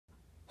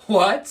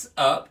What's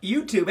up,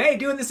 YouTube? Hey,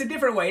 doing this a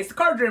different way. It's the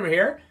Card Dreamer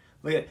here.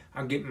 Look at,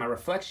 I'm getting my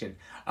reflection.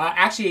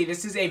 Actually,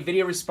 this is a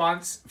video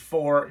response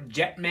for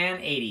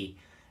Jetman80.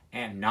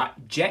 And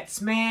not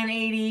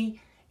Jetsman80,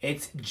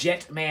 it's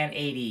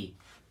Jetman80.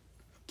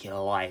 Get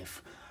a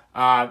life.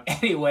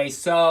 Anyway,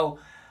 so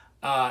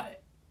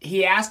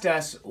he asked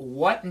us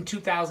what in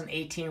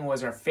 2018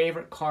 was our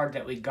favorite card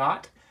that we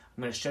got.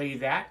 I'm going to show you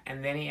that.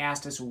 And then he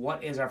asked us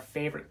what is our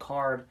favorite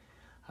card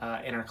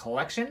in our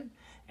collection.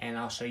 And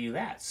I'll show you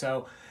that.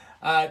 So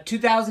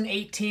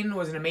 2018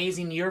 was an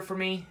amazing year for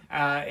me.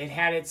 It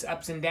had its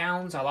ups and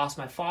downs. I lost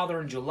my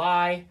father in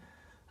July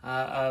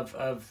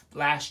of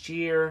last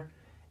year.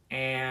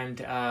 And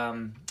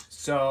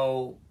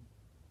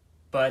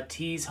but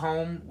he's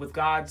home with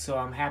God, so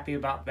I'm happy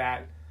about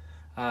that.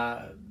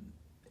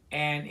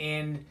 And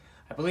in,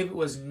 I believe it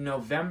was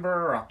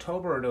November or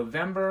October or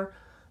November,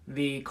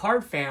 the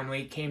card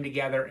family came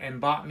together and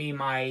bought me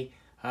my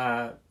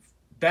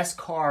best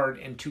card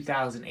in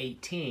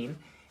 2018,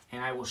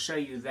 and I will show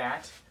you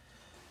that.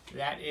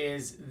 That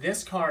is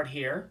this card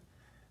here,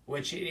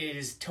 which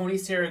is Tony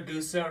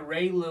Saragusa,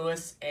 Ray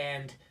Lewis,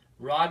 and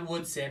Rod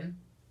Woodson.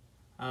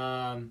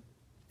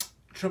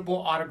 Triple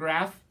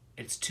autograph.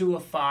 It's 2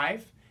 of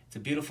 5. It's a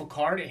beautiful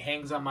card. It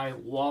hangs on my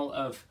wall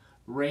of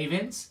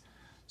Ravens.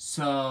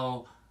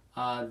 So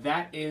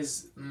that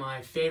is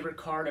my favorite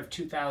card of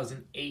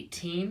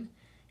 2018.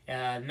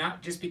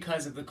 Not just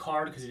because of the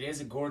card, because it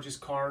is a gorgeous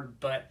card,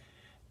 but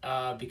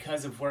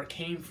because of where it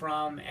came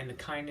from and the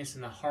kindness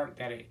and the heart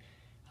that it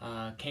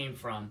came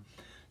from.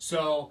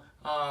 So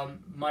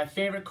my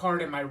favorite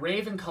card in my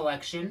Raven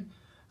collection,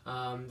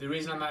 the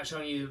reason I'm not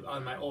showing you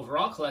on my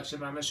overall collection,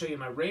 but I'm going to show you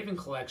my Raven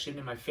collection,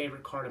 and my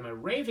favorite card in my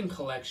Raven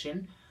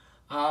collection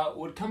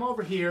would come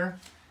over here.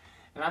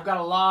 And I've got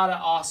a lot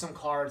of awesome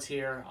cards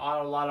here.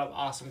 A lot of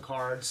awesome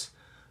cards.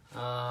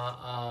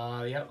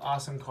 Yep,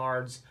 awesome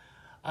cards.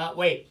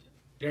 Wait,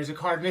 there's a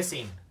card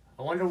missing.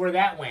 I wonder where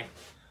that went.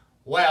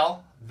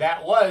 Well,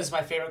 that was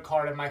my favorite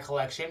card in my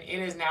collection. It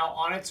is now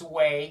on its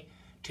way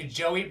to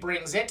Joey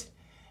Brings It.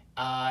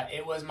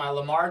 It was my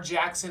Lamar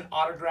Jackson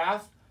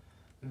autograph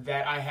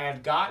that I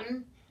had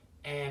gotten,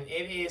 and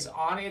it is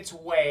on its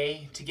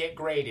way to get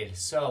graded.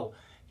 So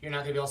you're not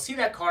going to be able to see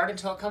that card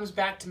until it comes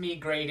back to me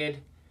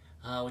graded,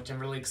 which I'm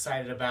really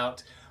excited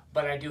about.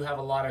 But I do have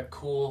a lot of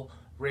cool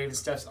Raven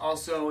stuffs.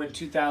 Also in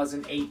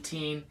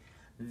 2018,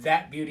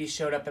 that beauty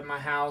showed up in my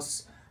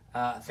house.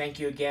 Thank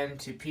you again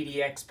to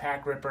PDX,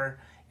 Pack Ripper,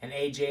 and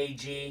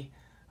AJG.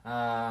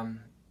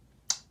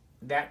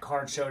 That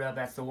card showed up.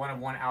 That's the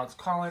 1/1 Alex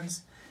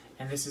Collins.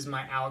 And this is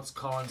my Alex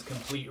Collins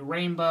Complete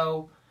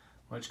Rainbow,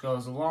 which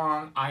goes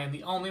along. I am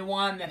the only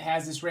one that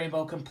has this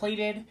rainbow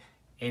completed.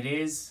 It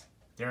is.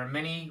 There are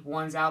many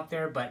ones out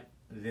there, but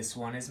this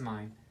one is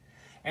mine.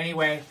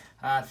 Anyway,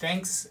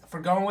 thanks for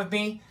going with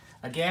me.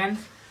 Again,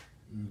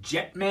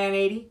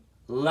 Jetman80.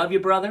 Love you,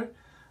 brother.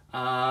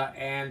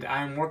 And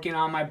I'm working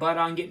on my butt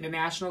on getting to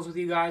nationals with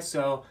you guys.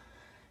 So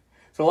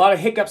there's a lot of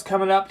hiccups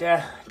coming up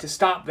to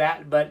stop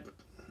that, but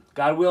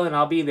God willing,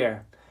 I'll be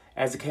there.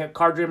 As the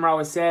Card Dreamer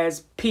always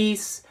says,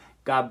 peace,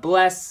 God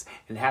bless,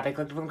 and happy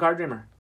collecting from the Card Dreamer.